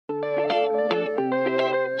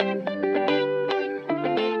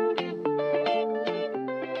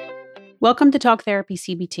Welcome to Talk Therapy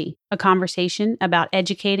CBT, a conversation about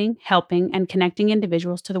educating, helping, and connecting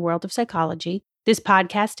individuals to the world of psychology. This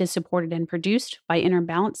podcast is supported and produced by Inner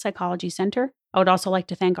Balance Psychology Center. I would also like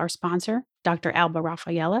to thank our sponsor, Dr. Alba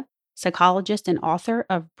Rafaela, psychologist and author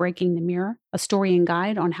of Breaking the Mirror, a story and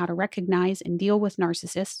guide on how to recognize and deal with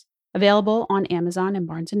narcissists, available on Amazon and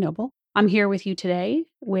Barnes & Noble. I'm here with you today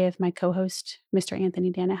with my co-host, Mr.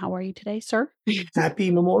 Anthony Dana. How are you today, sir?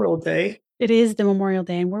 Happy Memorial Day. It is the Memorial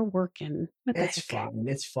Day and we're working. It's fun.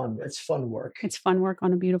 It's fun. It's fun work. It's fun work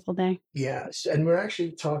on a beautiful day. Yes. And we're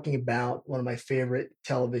actually talking about one of my favorite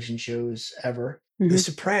television shows ever, The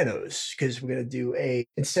Sopranos, because we're going to do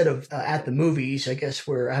instead of At the Movies, I guess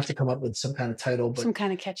I have to come up with some kind of title, but some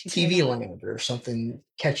kind of catchy TV title. Land or something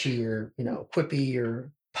catchy or, quippy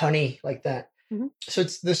or punny like that. So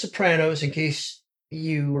it's The Sopranos, in case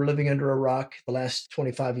you were living under a rock the last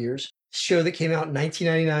 25 years. Show that came out in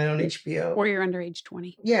 1999 on HBO. Or you're under age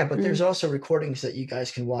 20. Yeah, but there's also recordings that you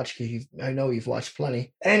guys can watch because I know you've watched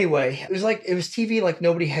plenty. Anyway, it was TV like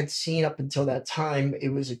nobody had seen up until that time. It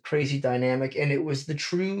was a crazy dynamic, and it was the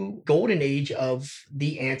true golden age of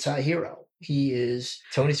the anti-hero.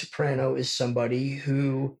 Tony Soprano is somebody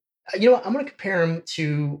who, I'm going to compare him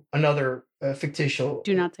to another fictitious.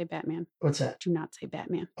 Do not say Batman. What's that? Do not say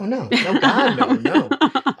Batman. Oh, no. No, God, no.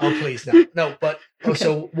 Oh, please, no. No, but,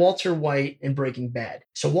 So Walter White in Breaking Bad.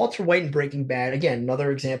 So Walter White in Breaking Bad, again, another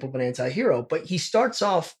example of an anti-hero, but he starts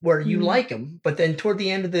off where you like him, but then toward the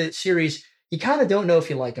end of the series, you kind of don't know if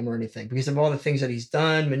you like him or anything because of all the things that he's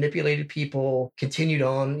done, manipulated people, continued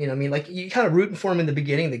on. You kind of rooting for him in the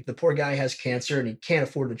beginning. The poor guy has cancer and he can't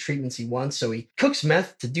afford the treatments he wants. So he cooks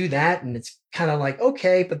meth to do that. And it's kind of like,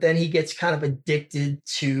 okay, but then he gets kind of addicted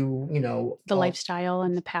to, the lifestyle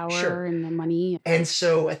and the power and the money. And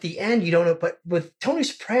so at the end, you don't know. But with Tony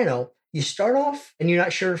Soprano, you start off and you're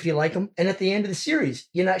not sure if you like him. And at the end of the series,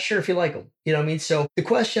 you're not sure if you like him. You know what I mean? So the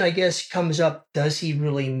question, I guess, comes up, does he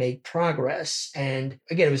really make progress? And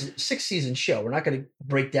again, it was a 6-season show. We're not going to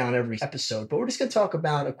break down every episode, but we're just going to talk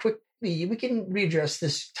about we can readdress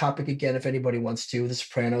this topic again if anybody wants to, The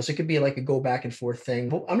Sopranos. It could be like a go back and forth thing.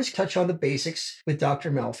 But I'm just going to touch on the basics with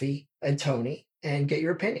Dr. Melfi and Tony and get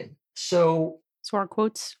your opinion. So our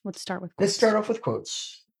quotes, let's start with quotes. Let's start off with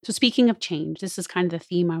quotes. So speaking of change, this is kind of the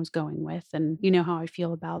theme I was going with. And you know how I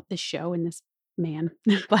feel about this show and this man.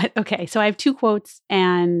 But okay, so I have 2 quotes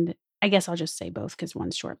and I guess I'll just say both because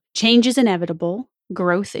one's short. Change is inevitable.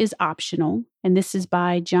 Growth is optional. And this is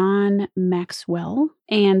by John Maxwell.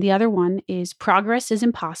 And the other one is progress is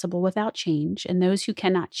impossible without change. And those who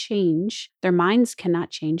cannot change, their minds cannot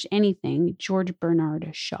change anything. George Bernard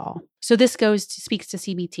Shaw. So this speaks to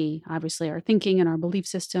CBT, obviously our thinking and our belief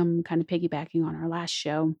system, kind of piggybacking on our last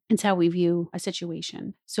show. It's how we view a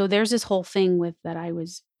situation. So there's this whole thing that I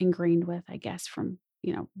was ingrained with, I guess, from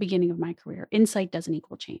beginning of my career. Insight doesn't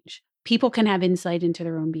equal change. People can have insight into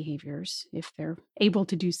their own behaviors if they're able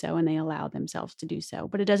to do so and they allow themselves to do so.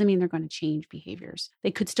 But it doesn't mean they're going to change behaviors. They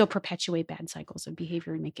could still perpetuate bad cycles of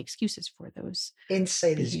behavior and make excuses for those.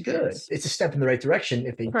 Insight is good. It's a step in the right direction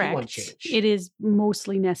if they do want change. It is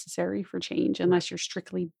mostly necessary for change unless you're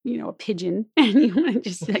strictly, a pigeon and you want to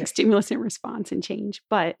just like stimulus and response and change.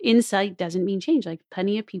 But insight doesn't mean change. Like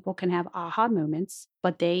plenty of people can have aha moments,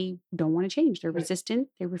 but they don't want to change. They're resistant.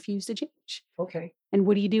 They refuse to change. Okay. And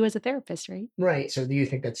what do you do as a therapist, right? Right. So do you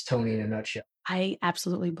think that's Tony in a nutshell? I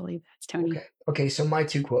absolutely believe that's Tony. Okay. So my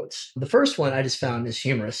 2 quotes. The first one I just found is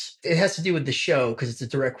humorous. It has to do with the show because it's a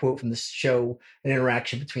direct quote from the show, an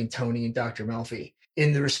interaction between Tony and Dr. Melfi.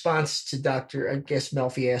 In the response to I guess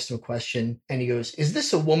Melfi asked him a question and he goes, "Is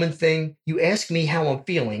this a woman thing? You ask me how I'm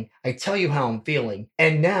feeling. I tell you how I'm feeling.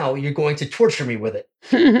 And now you're going to torture me with it."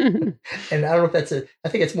 And I don't know if I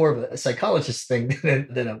think it's more of a psychologist thing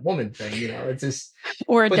than a woman thing, it's just,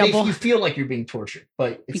 or a double. You feel like you're being tortured,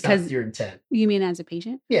 but it's not your intent. You mean as a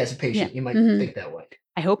patient? Yeah, as a patient, you might think that way.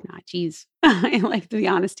 I hope not. Jeez. I like the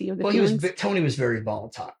honesty of the feelings. Tony was very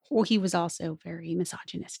volatile. Well, he was also very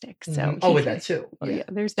misogynistic. So with that too. Yeah,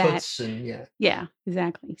 there's that. Yeah,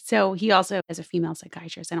 exactly. So he also, as a female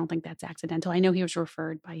psychiatrist, I don't think that's accidental. I know he was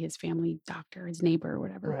referred by his family doctor, his neighbor, or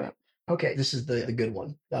whatever. Right. Okay, this is the good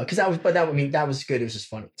one because that was good. It was just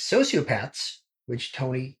funny. Sociopaths, which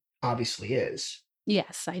Tony obviously is.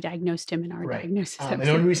 Yes, I diagnosed him in our diagnosis. And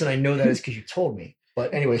the only reason I know that is because you told me.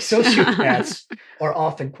 But anyway, sociopaths are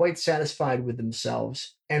often quite satisfied with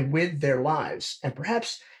themselves and with their lives. And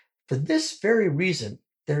perhaps for this very reason,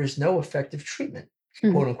 there is no effective treatment,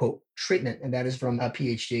 quote unquote treatment. And that is from a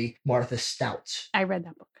PhD, Martha Stout. I read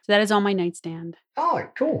that book. So that is on my nightstand. Oh,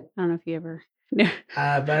 cool. I don't know if you ever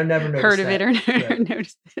but I've never heard of it or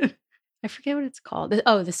noticed it. I forget what it's called. The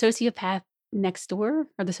Sociopath Next Door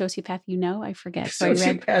or the sociopath I forget.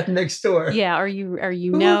 Sociopath Next Door. Yeah, are you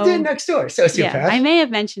Who did Next Door? Sociopath. Yeah, I may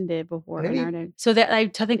have mentioned it before, Maybe. Bernardo. So that I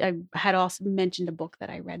think I had also mentioned a book that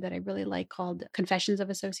I read that I really like called Confessions of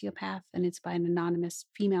a Sociopath, and it's by an anonymous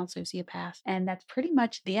female sociopath. And that's pretty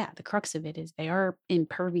much the crux of it is they are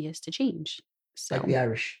impervious to change. So Like the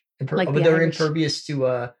Irish. Like but the they're Irish. impervious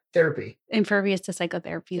to therapy. Impervious to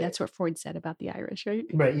psychotherapy. That's what Freud said about the Irish, right?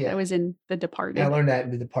 Right, yeah. That was in The Departed. I learned that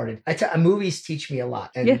in The Departed. Movies teach me a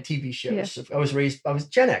lot, and TV shows. I was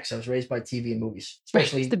Gen X. I was raised by TV and movies,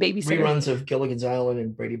 especially the babysitter. Reruns of Gilligan's Island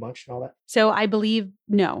and Brady Bunch and all that. So I believe,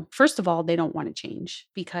 no. First of all, they don't want to change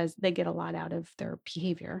because they get a lot out of their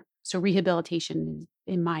behavior. So rehabilitation,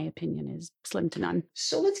 in my opinion, is slim to none.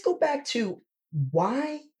 So let's go back to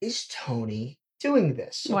why is Tony doing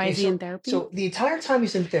this? Why is he in therapy? So the entire time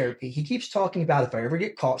he's in therapy, he keeps talking about if I ever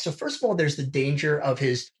get caught. So first of all, there's the danger of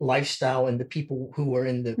his lifestyle and the people who are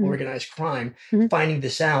in the organized crime finding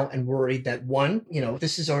this out and worried that one,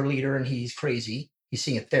 this is our leader and he's crazy. He's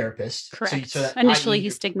seeing a therapist. Correct. So initially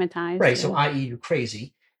he's stigmatized. Right. So i.e. you're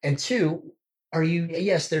crazy. And two,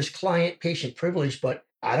 yes, there's client-patient privilege, but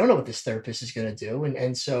I don't know what this therapist is going to do.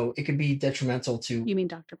 And so it could be detrimental to... You mean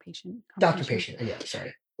doctor-patient? Doctor-patient. Yeah,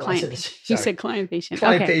 sorry. You said client-patient.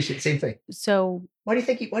 Client-patient, same thing. So... Why do you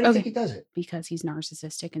think he does it? Because he's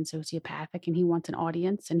narcissistic and sociopathic and he wants an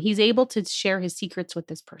audience and he's able to share his secrets with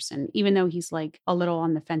this person, even though he's like a little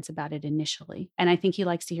on the fence about it initially. And I think he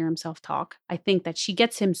likes to hear himself talk. I think that she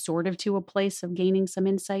gets him sort of to a place of gaining some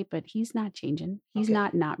insight, but he's not changing. He's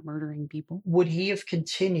not murdering people. Would he have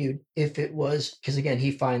continued if it was, because again,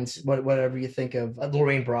 he finds whatever you think of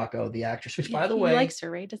Lorraine Bracco, the actress, which by the way. He likes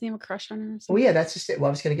her, right? Doesn't he have a crush on her? Oh yeah, that's just it. Well,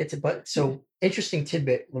 I was going to get to, but so interesting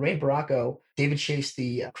tidbit, Lorraine Bracco, David Chase,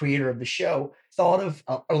 the creator of the show, thought of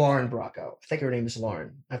Lauren Bracco. I think her name is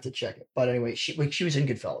Lauren. I have to check it. But anyway, she was in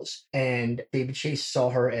Goodfellas. And David Chase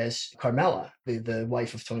saw her as Carmela, the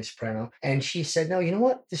wife of Tony Soprano. And she said, no, you know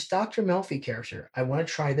what? This Dr. Melfi character, I want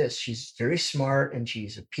to try this. She's very smart and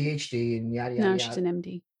she's a PhD and yada, yada, No, yada. she's an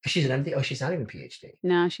MD. She's an MD? Oh, she's not even a PhD.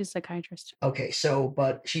 No, she's a psychiatrist. Okay,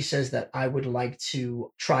 but she says that I would like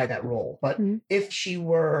to try that role. But if she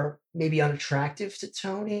were maybe unattractive to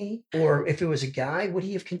Tony, or if it was a guy, would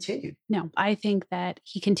he have continued? No, I think that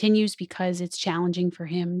he continues because it's challenging for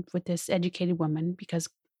him with this educated woman because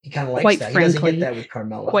he kind of likes that. He doesn't get that with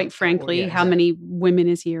Carmela. Quite frankly, how many women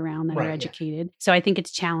is he around that are educated? Yeah. So I think it's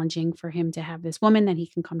challenging for him to have this woman that he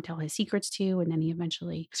can come tell his secrets to, and then he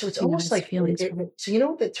eventually. So it's almost like so you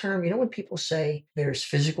know the term. You know when people say there's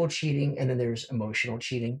physical cheating and then there's emotional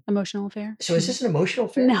cheating. Emotional affair. So is this an emotional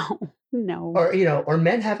affair? No. Or or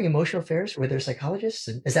men having emotional affairs where they're psychologists?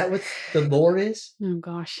 And is that what the lore is? Oh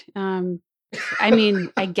gosh. I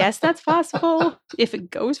mean, I guess that's possible if it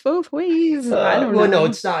goes both ways. I don't know. Well, no,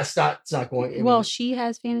 it's not. It's not going. Well, she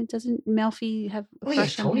has doesn't Melfi have? Well, yeah,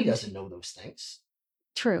 Tony doesn't know those things.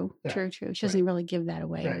 True. She doesn't really give that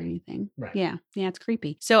away or anything. Right. Yeah, it's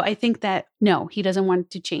creepy. So I think that no, he doesn't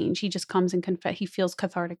want to change. He just comes and he feels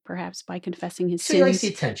cathartic perhaps by confessing his sins. He likes the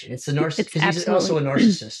attention. It's the narcissist because he's also a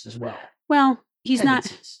narcissist as well. Well, he's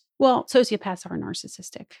not. Well, sociopaths are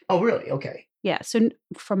narcissistic. Oh, really? Okay. Yeah. So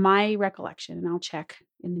from my recollection, and I'll check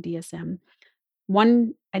in the DSM,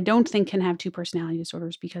 one I don't think can have two personality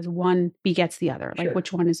disorders because one begets the other. Like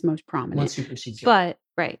which one is most prominent? One supersedes. But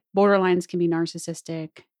borderlines can be narcissistic.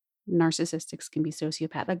 Narcissistics can be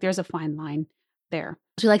sociopath. Like there's a fine line there.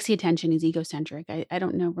 So he likes the attention. He's egocentric. I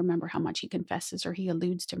don't remember how much he confesses or he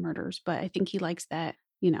alludes to murders, but I think he likes that,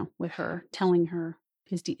 with her telling her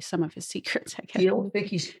some of his secrets. I guess. Do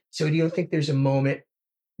you don't think there's a moment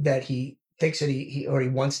that he thinks that he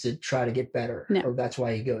wants to try to get better? No. Or that's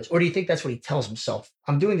why he goes? Or do you think that's what he tells himself?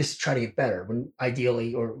 I'm doing this to try to get better when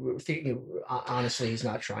ideally or honestly he's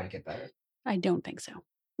not trying to get better? I don't think so.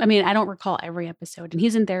 I mean, I don't recall every episode, and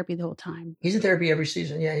he's in therapy the whole time. He's in therapy every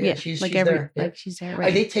season. Yeah. She's there. Like she's there.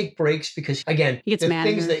 Right. They take breaks because, again, he gets mad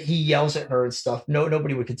things that he yells at her and stuff.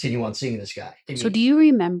 Nobody would continue on seeing this guy. So, do you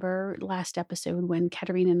remember last episode when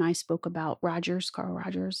Katerina and I spoke about Carl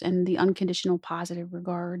Rogers, and the unconditional positive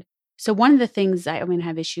regard? So, one of the things I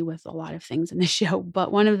have issue with a lot of things in the show,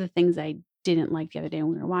 but one of the things I didn't like the other day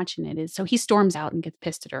when we were watching it is so he storms out and gets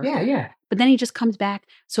pissed at her. Yeah. But then he just comes back.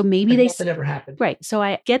 So maybe nothing ever happened. Right. So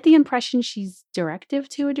I get the impression she's directive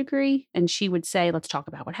to a degree, and she would say, "Let's talk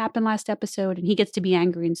about what happened last episode." And he gets to be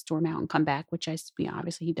angry and storm out and come back, which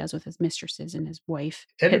obviously he does with his mistresses and his wife.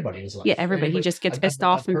 Everybody is like everybody. He just gets pissed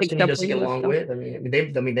off and thinks he doesn't get along with. I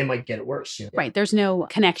mean, they might get it worse. Right. There's no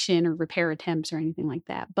connection or repair attempts or anything like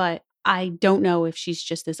that. But I don't know if she's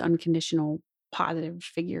just this unconditional positive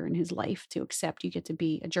figure in his life to accept you get to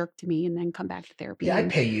be a jerk to me and then come back to therapy. Yeah, I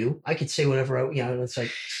And pay you. I could say whatever it's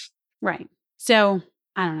like, right. So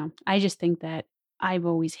I don't know. I just think that I've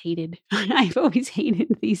always hated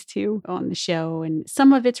these two on the show. And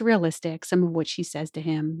some of it's realistic, some of what she says to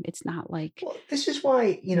him. It's not like, well, this is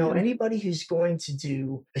why, Yeah. anybody who's going to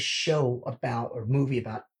do a show about or movie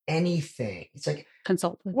about anything, it's like,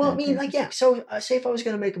 consult with well, I the mean, like, therapist. yeah. So, say if I was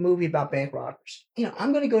going to make a movie about bank robbers,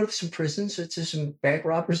 I'm going to go to some prisons, to some bank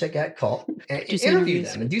robbers that got caught, and Do some interview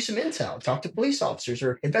interviews. them and do some intel, talk to police officers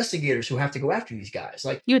or investigators who have to go after these guys.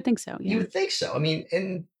 Like, You would think so, you yeah. would think so. I mean,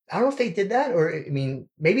 and I don't know if they did that, or I mean,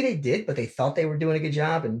 maybe they did, but they thought they were doing a good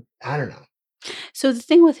job, and I don't know. So the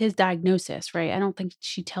thing with his diagnosis, right? I don't think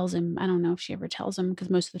she tells him. I don't know if she ever tells him because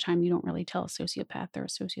most of the time you don't really tell a sociopath they're a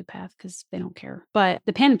sociopath because they don't care. But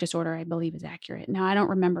the panic disorder, I believe, is accurate. Now, I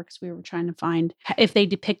don't remember because we were trying to find if they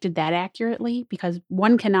depicted that accurately because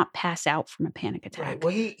one cannot pass out from a panic attack.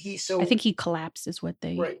 Right. Well, so I think he collapsed is what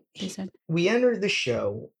they said. We enter the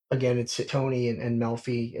show again. It's Tony and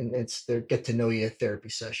Melfi, and it's their get to know you therapy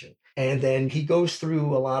session. And then he goes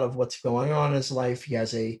through a lot of what's going on in his life. He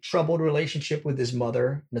has a troubled relationship with his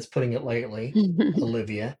mother. That's putting it lightly,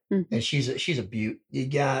 Olivia, and she's a beaut. You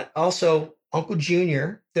got also Uncle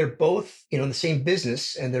Junior. They're both, in the same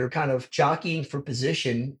business, and they're kind of jockeying for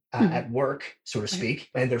position at work, so to speak,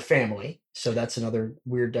 and their family. So that's another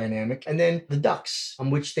weird dynamic. And then the ducks,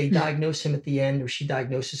 on which they diagnose him at the end, or she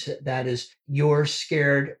diagnoses that as you're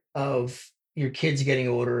scared of your kids getting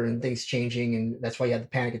older and things changing, and that's why you had the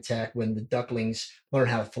panic attack when the ducklings learned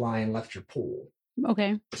how to fly and left your pool.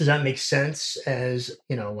 Okay. Does that make sense? As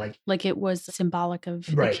like it was symbolic of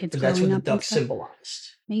the right? kids But that's what growing the up and duck stuff? symbolized.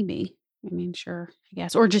 Maybe. I mean, sure, I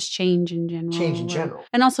guess. Or just change in general. Change in general.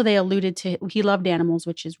 And also they alluded to he loved animals,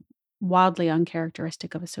 which is wildly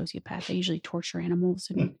uncharacteristic of a sociopath. They usually torture animals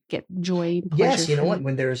and get joy and pleasure. Yes, you know from what? it.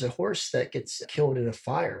 When there's a horse that gets killed in a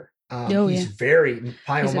fire, Oh, he's yeah. very He's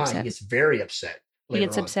he upset. gets very upset. He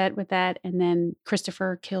gets later on. upset with that. And then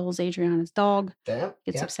Christopher kills Adriana's dog. That,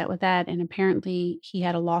 Gets yeah. upset with that. And apparently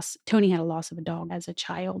Tony had a loss of a dog as a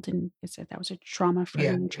child. And it said that was a trauma for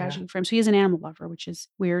him, a tragedy for him. So he is an animal lover, which is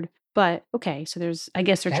weird. But okay, so I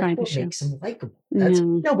guess they're trying to show. Makes him likable.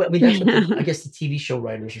 No, but I mean, that's what I guess the TV show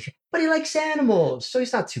writers are. But he likes animals, so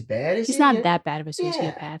he's not too bad. Is He's he? not that bad of a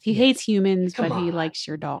sociopath. He hates humans, Come but he on. likes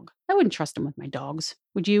your dog. I wouldn't trust him with my dogs.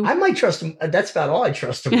 Would you? I might trust him. That's about all I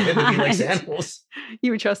trust him with. If he likes animals.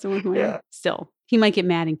 You would trust him with my Yeah. Still, he might get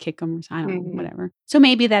mad and kick him, or I don't know, whatever. So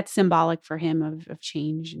maybe that's symbolic for him of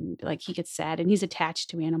change, and like he gets sad, and he's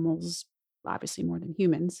attached to animals, obviously more than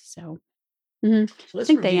humans. So, So I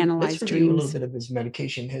think they analyzed let's review a little dreams. bit of his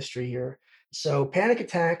medication history here. So panic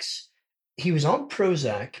attacks. He was on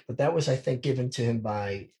Prozac, but that was, I think, given to him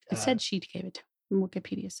by. It said she gave it to him.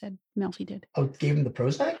 Wikipedia said Melfi did. Oh, gave him the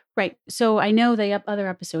Prozac? Right. So I know the other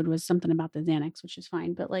episode was something about the Xanax, which is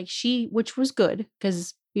fine. But like which was good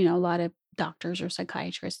because, a lot of doctors or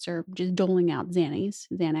psychiatrists are just doling out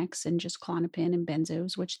Xanax and just Klonopin and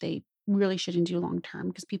benzos, which they really shouldn't do long term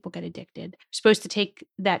because people get addicted. You're supposed to take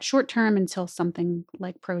that short term until something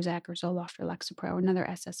like Prozac or Zoloft or Lexapro, another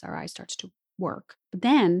SSRI, starts to work. But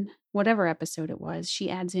then, whatever episode it was, she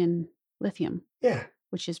adds in lithium. Yeah.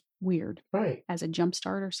 Which is weird. Right. As a jump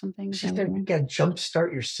start or something. She's got to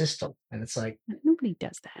jumpstart your system. And it's like. Nobody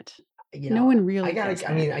does that. No one really does that.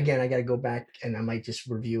 I mean, again, I got to go back and I might just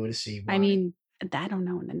review it to see why. I mean, I don't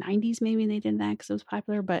know. In the 90s, maybe they did that because it was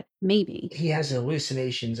popular, but maybe. He has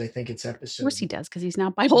hallucinations, I think it's episode. Of course he does because he's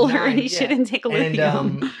not bipolar and he shouldn't take a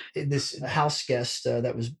lithium. And this house guest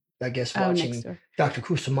that was, I guess, watching Dr.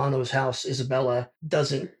 Cusimano's house, Isabella,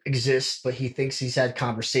 doesn't exist, but he thinks he's had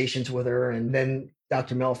conversations with her. And then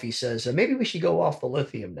Dr. Melfi says, maybe we should go off the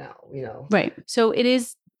lithium now, Right. So it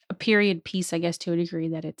is a period piece, I guess, to a degree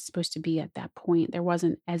that it's supposed to be at that point. There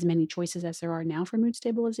wasn't as many choices as there are now for mood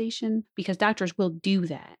stabilization because doctors will do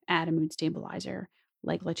that, add a mood stabilizer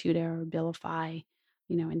like Latuda or Abilify,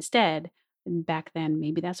 instead. And back then,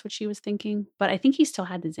 maybe that's what she was thinking. But I think he still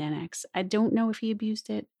had the Xanax. I don't know if he abused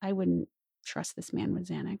it. I wouldn't trust this man with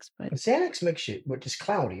Xanax. But Xanax makes you just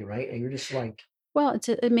cloudy, right? And you're just like. Well,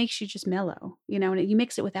 it makes you just mellow, and you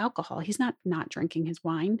mix it with alcohol. He's not drinking his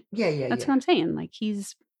wine. Yeah. That's what I'm saying. Like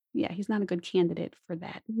he's not a good candidate for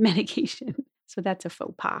that medication. So that's a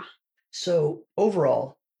faux pas. So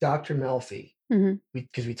overall, Dr. Melfi, Mm-hmm.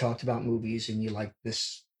 because we talked about movies and you like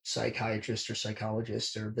this psychiatrist or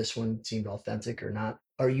psychologist, or this one seemed authentic or not.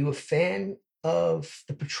 Are you a fan of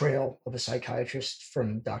the portrayal of a psychiatrist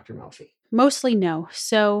from Dr. Melfi? Mostly no.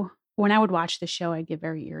 So when I would watch the show, I'd get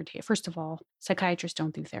very irritated. First of all, psychiatrists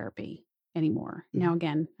don't do therapy. anymore. Now,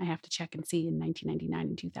 again, I have to check and see in 1999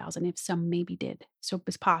 and 2000 if some maybe did. So it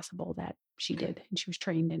was possible that she did, and she was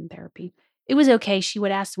trained in therapy. It was okay. She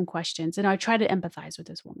would ask some questions, and I try to empathize with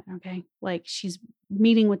this woman, okay? Like, she's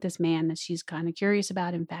meeting with this man that she's kind of curious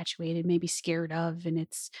about, infatuated, maybe scared of, and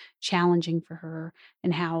it's challenging for her,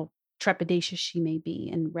 and how trepidatious she may be,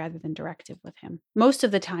 and rather than directive with him. Most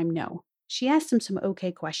of the time, no. She asked him some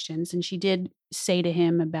okay questions, and she did say to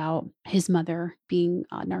him about his mother being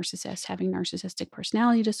a narcissist, having narcissistic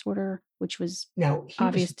personality disorder, which was Now, he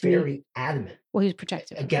obvious was to me. very adamant. Well, he was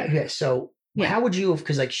protective of Again, her. yeah. So Yeah. how would you have,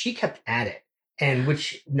 because like she kept at it, and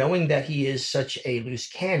which, knowing that he is such a loose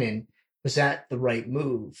cannon, was that the right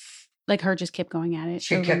move? Like, her just kept going at it.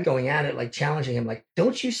 She kept going at it, like challenging him, like,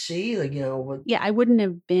 don't you see? Like, what? Yeah, I wouldn't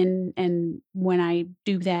have been, and when I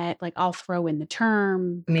do that, like, I'll throw in the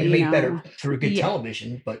term. I mean, it you made better know, through good yeah.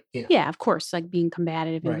 television, but Yeah, of course, like being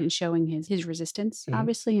combative Right. and showing his resistance, Mhm.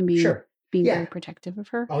 obviously, and being Sure. being Yeah. very protective of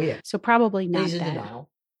her. Oh, yeah. So probably And not he's in that. denial.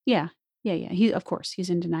 Yeah. He, of course, he's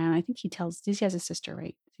in denial. And I think he has a sister,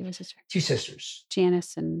 right? Does he have a sister? 2 sisters.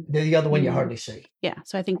 Janice and The other one you Mm. hardly see. yeah.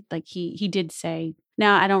 So I think like he did say.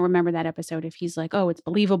 Now I don't remember that episode if he's like, oh, it's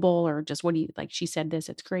believable, or just what do you like? She said this,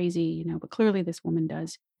 it's crazy, But clearly this woman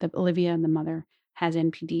does. The Olivia and the mother has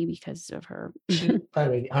NPD because of her She, by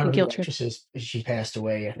the way, I don't know who guilt the trip. actress is. She passed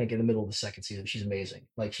away, I think, in the middle of the second season. She's amazing.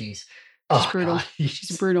 Like, she's brutal. God,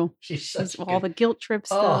 She's brutal. She's She's such all the guilt trip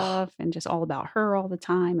stuff and just all about her all the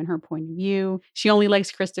time and her point of view. She only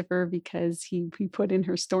likes Christopher because he put in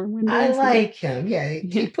her storm windows. I like him. Yeah,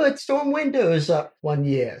 he put storm windows up one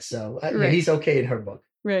year, so yeah, he's okay in her book.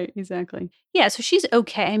 Right, exactly. Yeah, so she's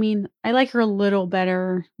okay. I mean, I like her a little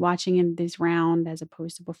better watching in this round as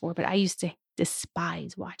opposed to before, but I used to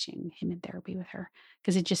despise watching him in therapy with her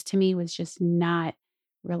because it just, to me, was just not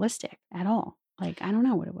realistic at all. Like, I don't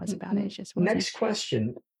know what it was about it. It just wasn't. Next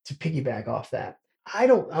question, to piggyback off that. I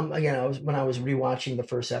don't, again, when I was rewatching the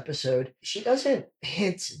first episode, she doesn't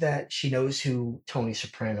hint that she knows who Tony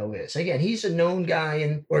Soprano is. Again, he's a known guy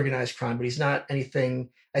in organized crime, but he's not anything.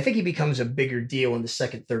 I think he becomes a bigger deal in the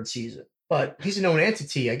second, third season. But he's a known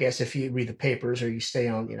entity, I guess, if you read the papers or you stay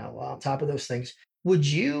on, on top of those things. Would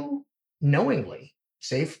you knowingly,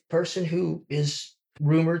 say, a person who is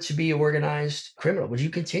rumored to be an organized criminal, would you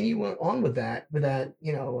continue on with that,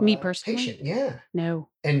 Me personally? patient? Yeah. No.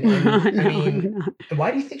 And No, I I would mean, not.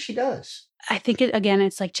 why do you think she does? I think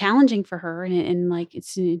it's like challenging for her and like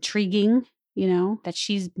it's intriguing, that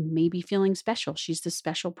she's maybe feeling special. She's the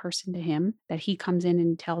special person to him that he comes in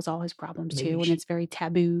and tells all his problems Maybe to. And it's very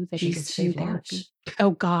taboo that She could he's in save therapy. lives.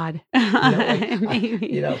 Oh God.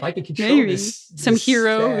 Maybe. If I could control Maybe. this, Some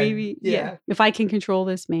hero, sad- maybe. Yeah. If I can control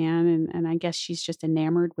this man, and I guess she's just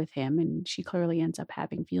enamored with him, and she clearly ends up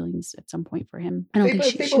having feelings at some point for him. I don't They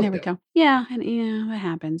think she both never do. tell. Yeah, and that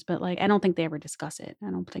happens, but like I don't think they ever discuss it.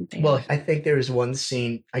 I don't think they. Well, ever. I think there was one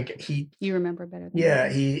scene. You remember better than Yeah,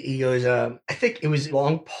 me. he goes. I think it was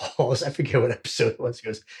long pause. I forget what episode it was. He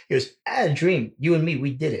goes. I had a dream. You and me,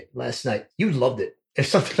 we did it last night. You loved it. Or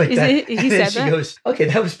something like Is that. it- he And then said she that? goes, okay,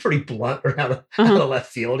 that was pretty blunt or out Uh-huh. of left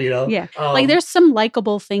field, Yeah. Like Um, there's some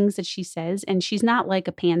likable things that she says, and she's not like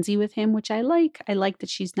a pansy with him, which I like. I like that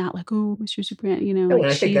she's not like, oh, Mr. Superman, no, like and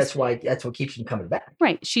I think she's that's what keeps him coming back.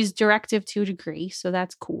 right. She's directive to a degree, so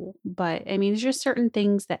that's cool. But I mean, there's just certain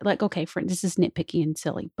things that, like, okay, this is nitpicky and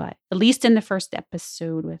silly, but at least in the first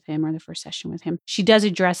episode with him or the first session with him, she does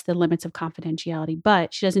address the limits of confidentiality,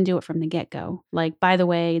 but she doesn't do it from the get go. Like, by the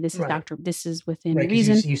way, this is Right. this is within Right, 'cause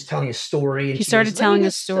reason. he was telling a story. And He she started goes, "Let me telling a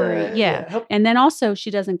just, story. Yeah. help." And then also,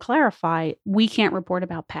 she doesn't clarify, we can't report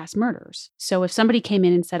about past murders. So if somebody came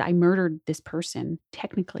in and said, I murdered this person,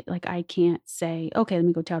 technically, like I can't say, okay, let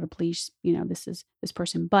me go tell the police, this is this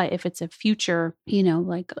person. But if it's a future,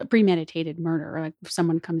 like a premeditated murder, or like if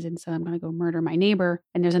someone comes in and says, I'm going to go murder my neighbor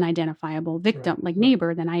and there's an identifiable victim, Right, like right.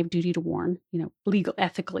 neighbor, then I have duty to warn,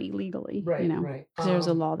 ethically, legally, Right, right. because there was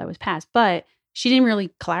a law that was passed. But she didn't really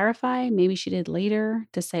clarify. Maybe she did later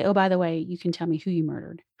to say, oh, by the way, you can tell me who you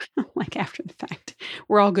murdered, like after the fact.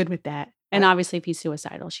 We're all good with that. And obviously, if he's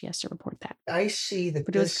suicidal, she has to report that. I see that,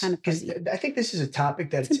 But it was kind of because fuzzy. I think this is a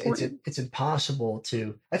topic that It's important. it's impossible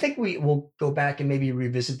to. I think we will go back and maybe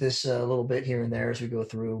revisit this a little bit here and there as we go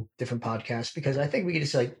through different podcasts, because I think we could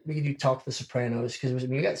just do Talk The Sopranos, because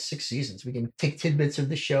we got 6 seasons. We can take tidbits of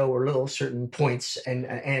the show or little certain points and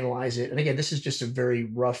analyze it. And again, this is just a very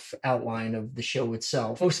rough outline of the show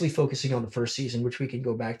itself, mostly focusing on the first season, which we can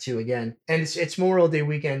go back to again. And it's Memorial Day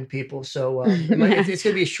weekend, people, so it's going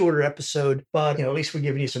to be a shorter episode. episode, but at least we're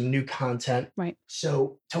giving you some new content. Right.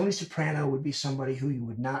 So Tony Soprano would be somebody who you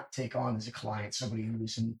would not take on as a client, somebody who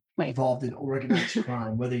was involved in organized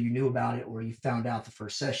crime, whether you knew about it or you found out the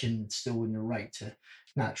first session. It's still in your right to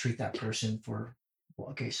not treat that person for.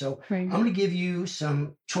 Okay, so I'm going to give you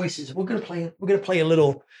some choices. We're going to play a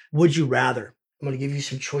little Would You Rather. I'm going to give you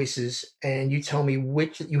some choices, and you tell me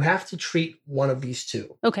which you have to treat one of these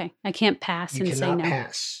two. Okay, I can't pass and say no. You cannot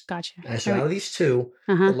pass. Gotcha. And so out of these two,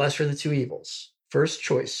 the lesser of the two evils. First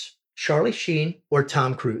choice: Charlie Sheen or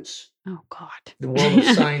Tom Cruise. Oh God. The world of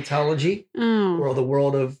Scientology or the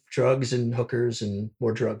world of drugs and hookers and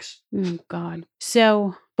more drugs. Oh God.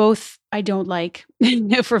 So both I don't like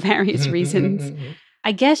for various reasons.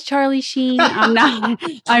 I guess Charlie Sheen.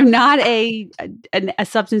 I'm not a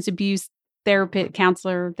substance abuse therapist,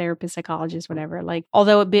 counselor, therapist, psychologist, whatever. Like,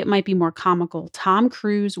 although a bit might be more comical, Tom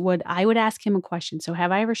Cruise I would ask him a question. So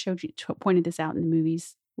have I ever pointed this out in the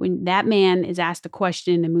movies? When that man is asked a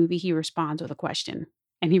question in the movie, he responds with a question.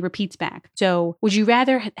 And he repeats back. So, would you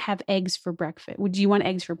rather have eggs for breakfast? Would you want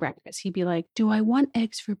eggs for breakfast? He'd be like, do I want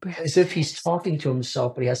eggs for breakfast? As if he's talking to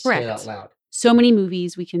himself, but he has to say it out loud. So many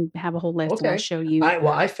movies, we can have a whole list and I'll show you.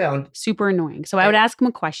 I found super annoying. So I would ask him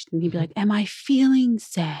a question. He'd be like, am I feeling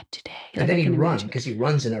sad today? And then he'd run because he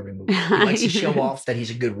runs in every movie. He likes to show off that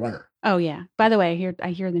he's a good runner. Oh, yeah. By the way, I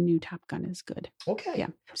hear the new Top Gun is good. Okay. Yeah.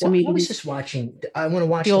 So maybe I was just watching. I want to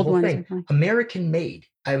watch the whole thing. American Made.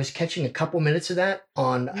 I was catching a couple minutes of that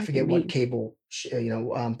on, I forget what cable,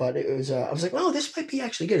 but it was, I was like, oh, this might be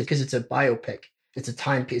actually good because it's a biopic. It's a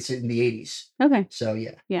time piece in the 80s. Okay. So,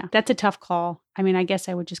 yeah. Yeah. That's a tough call. I mean, I guess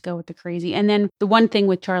I would just go with the crazy. And then the one thing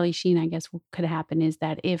with Charlie Sheen, I guess could happen is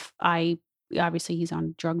that if obviously he's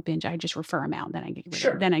on drug binge, I just refer him out. Then I get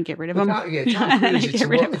rid of him. Then I get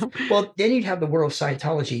rid of him. Tom Cruise, well, then you'd have the world of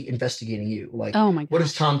Scientology investigating you. Like, oh my God, what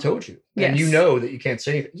has Tom told you? And you know that you can't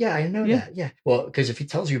say anything. Yeah, I know that. Yeah. Well, because if he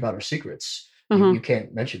tells you about our secrets, you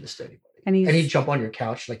can't mention this to anybody. And he'd jump on your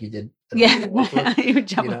couch like you did. Yeah, he would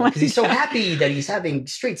jump on because he's so happy that he's having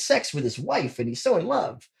straight sex with his wife and he's so in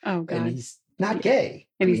love. Oh God. And he's not gay.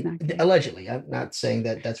 And he's not gay. Allegedly. I'm not saying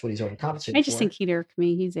that that's what he's overcompensating for. I just think he'd irk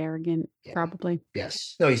me. He's arrogant, probably.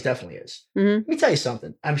 Yes. No, he definitely is. Let me tell you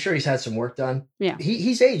something. I'm sure he's had some work done. Yeah.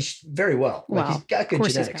 He's aged very well. Like he's got good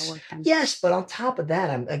genetics. He's got work done. Yes, but on top of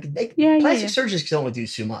that, plastic surgeons can only do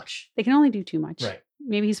so much. They can only do too much. Right.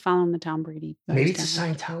 Maybe he's following the Tom Brady. Maybe it's a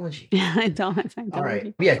Scientology. Yeah, it's all Scientology. All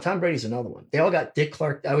right. Yeah, Tom Brady's another one. They all got Dick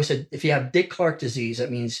Clark. I always said if you have Dick Clark disease, that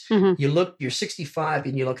means you're 65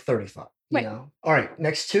 and you look 35. You know? All right.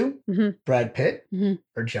 Next two, Brad Pitt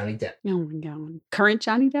or Johnny Depp. Oh my God. Current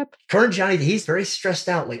Johnny Depp? Current Johnny Depp. He's very stressed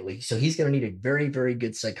out lately. So he's going to need a very, very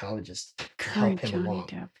good psychologist to help him along.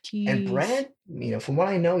 Depp. And Brad, from what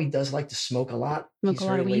I know, he does like to smoke a lot. Smoke a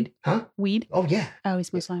lot of weed? Huh? Weed? Oh, yeah. Oh, he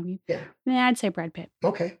smokes a lot of weed? Yeah. Yeah, I'd say Brad Pitt.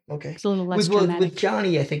 Okay. It's a little less dramatic. With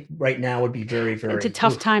Johnny, I think right now would be very, very... It's a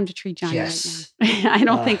tough time to treat Johnny right now. I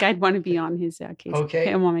don't think I'd want to be on his case. Okay.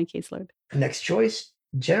 I'm on my caseload. Next choice,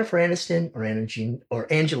 Jennifer Aniston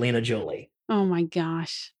or Angelina Jolie. Oh my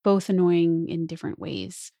gosh. Both annoying in different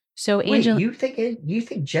ways. So Wait, you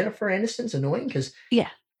think Jennifer Aniston's annoying? Because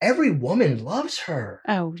every woman loves her.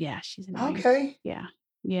 Oh yeah, she's annoying. Okay. Yeah.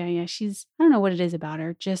 She's, I don't know what it is about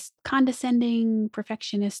her. Just condescending,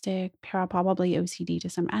 perfectionistic, probably OCD to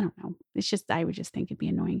some, I don't know. It's just, I would just think it'd be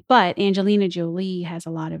annoying. But Angelina Jolie has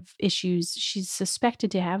a lot of issues. She's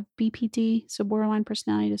suspected to have BPD, so borderline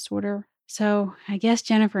personality disorder. So I guess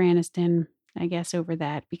Jennifer Aniston, over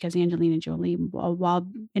that, because Angelina Jolie, while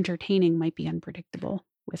entertaining, might be unpredictable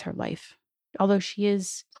with her life. Although she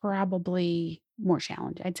is probably more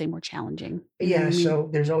challenging. I'd say more challenging. Yeah, so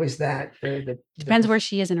there's always that. Depends where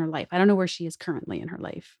she is in her life. I don't know where she is currently in her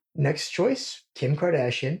life. Next choice, Kim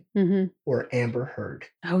Kardashian or Amber Heard.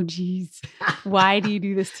 Oh, geez. Why do you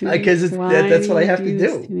do this to me? Because that's what I have to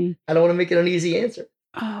do. I don't want to make it an easy answer.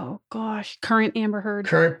 Oh, gosh. Current Amber Heard?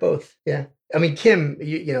 Current both, yeah. I mean, Kim,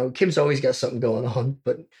 Kim's always got something going on,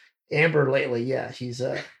 but Amber lately, yeah, she's...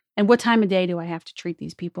 And what time of day do I have to treat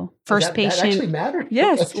these people? First patient. That actually matter?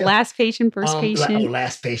 Yes. Last patient, first patient.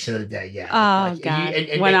 Last patient of the day, yeah. Oh, God.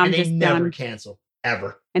 And they never cancel,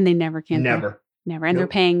 ever. And they never cancel. Never. And they're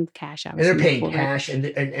paying cash, obviously. And they're paying cash.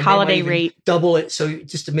 And holiday rate. Double it. So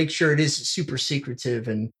just to make sure it is super secretive.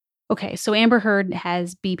 And okay. So Amber Heard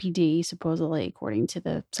has BPD, supposedly, according to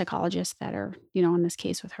the psychologists that are, on this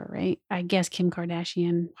case with her, right? I guess Kim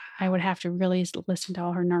Kardashian, I would have to really listen to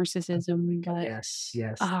all her narcissism. But yes.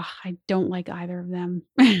 I don't like either of them.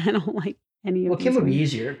 I don't like any of Well, these Kim would be women.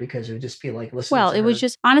 easier because it would just be like listening Well, to it was her.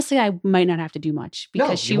 just honestly, I might not have to do much No,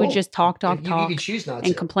 because she you would won't. just talk, You could choose not and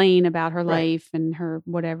to. complain about her Right. life and her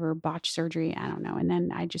whatever botched surgery. I don't know. And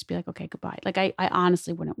then I'd just be like, okay, goodbye. Like I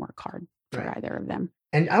honestly wouldn't work hard for Right. either of them.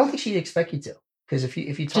 And I don't think she'd expect you to. Because if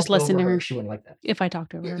you Just talked listen over to her. she wouldn't like that. If I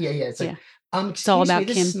talked over her. Yeah. It's like, It's all excuse me, about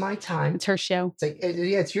this Kim. is my time. It's her show. It's like,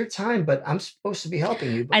 yeah, it's your time, but I'm supposed to be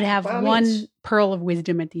helping you. But I'd have by all one means. pearl of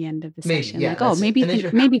wisdom at the end of the Maybe, session. yeah, Like, oh, that's it. maybe And then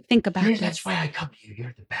think, you're- maybe think about Yeah, this. that's why I come to you.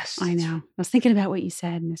 You're the best. I know. I was thinking about what you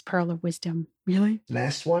said in this pearl of wisdom. Really?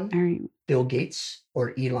 Last one, All right. Bill Gates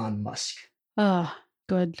or Elon Musk. Oh,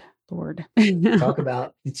 good Lord. Talk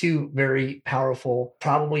about the two very powerful,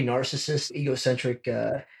 probably narcissist, egocentric.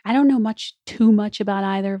 I don't know too much about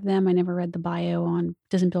either of them. I never read the bio on.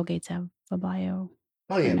 Doesn't Bill Gates have a bio?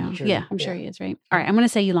 Oh yeah, No. I'm sure. Yeah, I'm sure he is, right? All right, I'm going to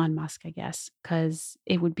say Elon Musk, I guess, because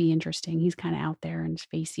it would be interesting. He's kind of out there and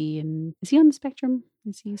spacey. And is he on the spectrum?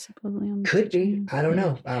 Is he supposedly on the Could spectrum? be. I don't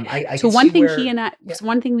know. I So can one see thing where- he and I, yeah. so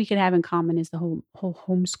one thing we could have in common is the whole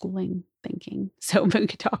homeschooling thinking. So we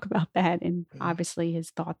could talk about that and obviously his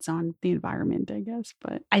thoughts on the environment, I guess.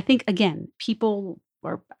 But I think again, people,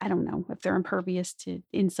 or I don't know if they're impervious to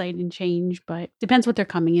insight and change, but depends what they're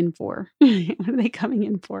coming in for. What are they coming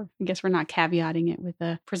in for? I guess we're not caveating it with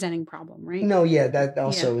a presenting problem, right? No, yeah, that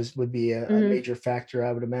also would be a Mhm. major factor,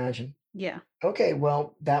 I would imagine. Yeah. Okay,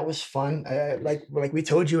 well, that was fun. Like we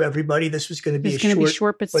told you, everybody, this was going to be It's going to be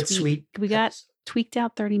short but but sweet. sweet. We got episode. tweaked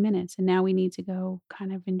out 30 minutes and now we need to go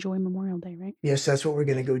kind of enjoy Memorial Day, right? Yes, that's what we're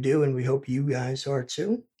going to go do, and we hope you guys are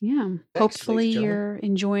too. Yeah. ladies Hopefully and gentlemen. you're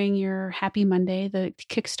enjoying your happy Monday, the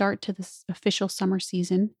kickstart to this official summer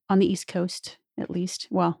season on the East Coast, at least.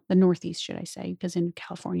 Well, the Northeast, should I say, because in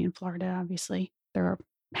California and Florida, obviously, there are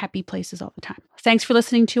happy places all the time. Thanks for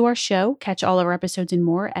listening to our show. Catch all of our episodes and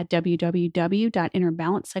more at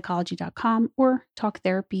www.innerbalancepsychology.com or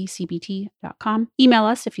talktherapycbt.com. Email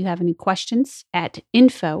us if you have any questions at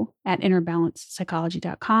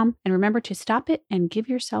info@innerbalancepsychology.com. And remember to stop it and give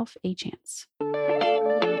yourself a chance.